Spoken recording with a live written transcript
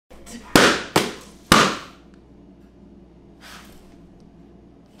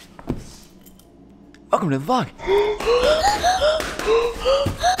welcome to the vlog.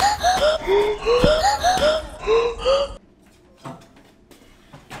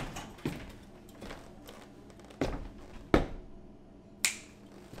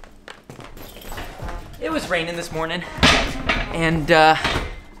 It was raining this morning, and I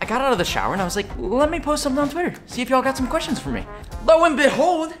got out of the shower and I was like, let me post something on Twitter, see if y'all got some questions for me. Lo and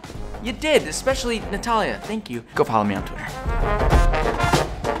behold, you did, especially Natalia, thank you. Go follow me on Twitter.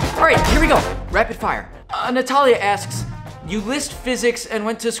 All right, here we go, rapid fire. Natalia asks, you list physics and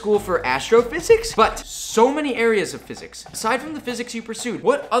went to school for astrophysics, but so many areas of physics. Aside from the physics you pursued,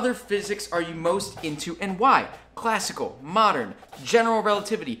 what other physics are you most into and why? Classical, modern, general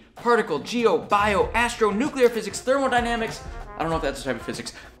relativity, particle, geo, bio, astro, nuclear physics, thermodynamics. I don't know if that's a type of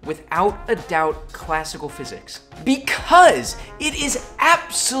physics. Without a doubt, classical physics. Because it is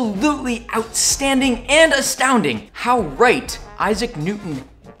absolutely outstanding and astounding how right Isaac Newton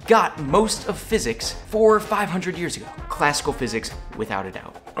got most of physics 400 or 500 years ago. Classical physics, without a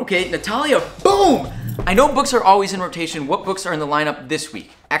doubt. Okay, Natalia, boom! I know books are always in rotation. What books are in the lineup this week?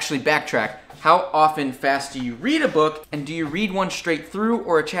 Actually, backtrack. How often fast do you read a book, and do you read one straight through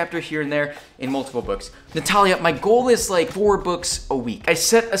or a chapter here and there in multiple books? Natalia, my goal is like 4 books a week. I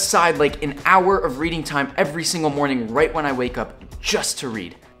set aside like an hour of reading time every single morning right when I wake up just to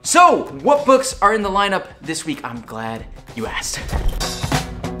read. So, what books are in the lineup this week? I'm glad you asked.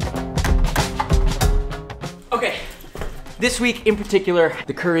 Okay, this week in particular,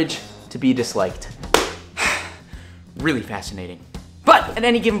 The Courage to Be Disliked. Really fascinating. But at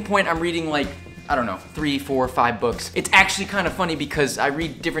any given point, I'm reading like, I don't know, 3, 4, 5 books. It's actually kind of funny because I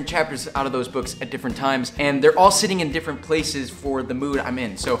read different chapters out of those books at different times, and they're all sitting in different places for the mood I'm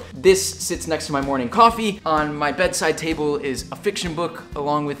in. So this sits next to my morning coffee. On my bedside table is a fiction book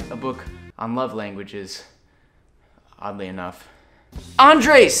along with a book on love languages, oddly enough.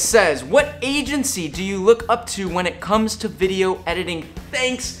 Andres says, what agency do you look up to when it comes to video editing?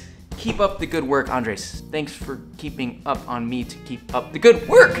 Thanks. Keep up the good work, Andres. Thanks for keeping up on me to keep up the good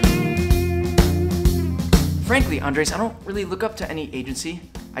work. Frankly, Andres, I don't really look up to any agency.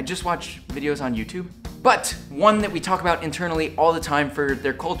 I just watch videos on YouTube. But one that we talk about internally all the time for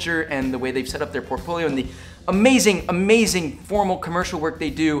their culture and the way they've set up their portfolio and the amazing, amazing formal commercial work they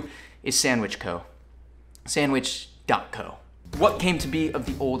do is Sandwich Co. Sandwich.co. What came to be of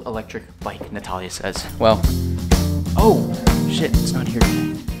the old electric bike, Natalia says. Well, oh, shit, it's not here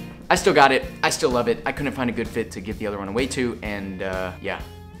yet. I still got it, I still love it. I couldn't find a good fit to give the other one away to, and yeah,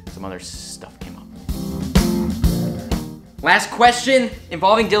 some other stuff came up. Last question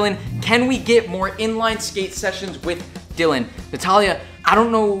involving Dylan. Can we get more inline skate sessions with Dylan? Natalia, I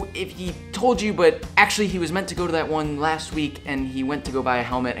don't know if he told you, but actually he was meant to go to that one last week and he went to go buy a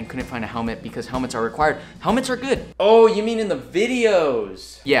helmet and couldn't find a helmet because helmets are required. Helmets are good. Oh, you mean in the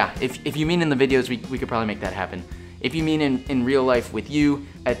videos? Yeah, if you mean in the videos, we could probably make that happen. If you mean in real life with you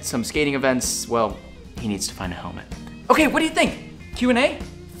at some skating events, well, he needs to find a helmet. Okay, what do you think? Q&A?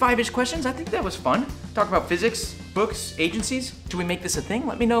 5-ish questions? I think that was fun. Talk about physics, books, agencies. Should we make this a thing?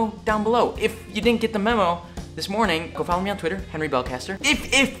 Let me know down below. If you didn't get the memo this morning, go follow me on Twitter, Henry Belcaster.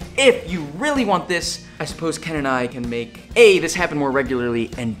 If you really want this, I suppose Ken and I can make A, this happen more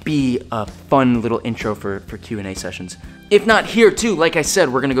regularly, and B, a fun little intro for Q&A sessions. If not here too, like I said,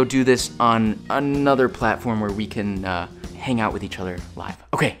 we're gonna go do this on another platform where we can hang out with each other live.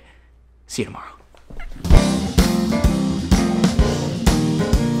 Okay, see you tomorrow.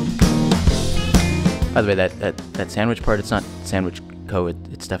 By the way, that sandwich part, it's not Sandwich Co.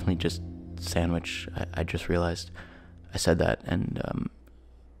 It's definitely just sandwich. I just realized I said that, and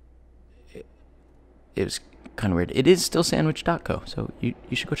it was kind of weird. It is still sandwich.co, so you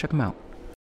should go check them out.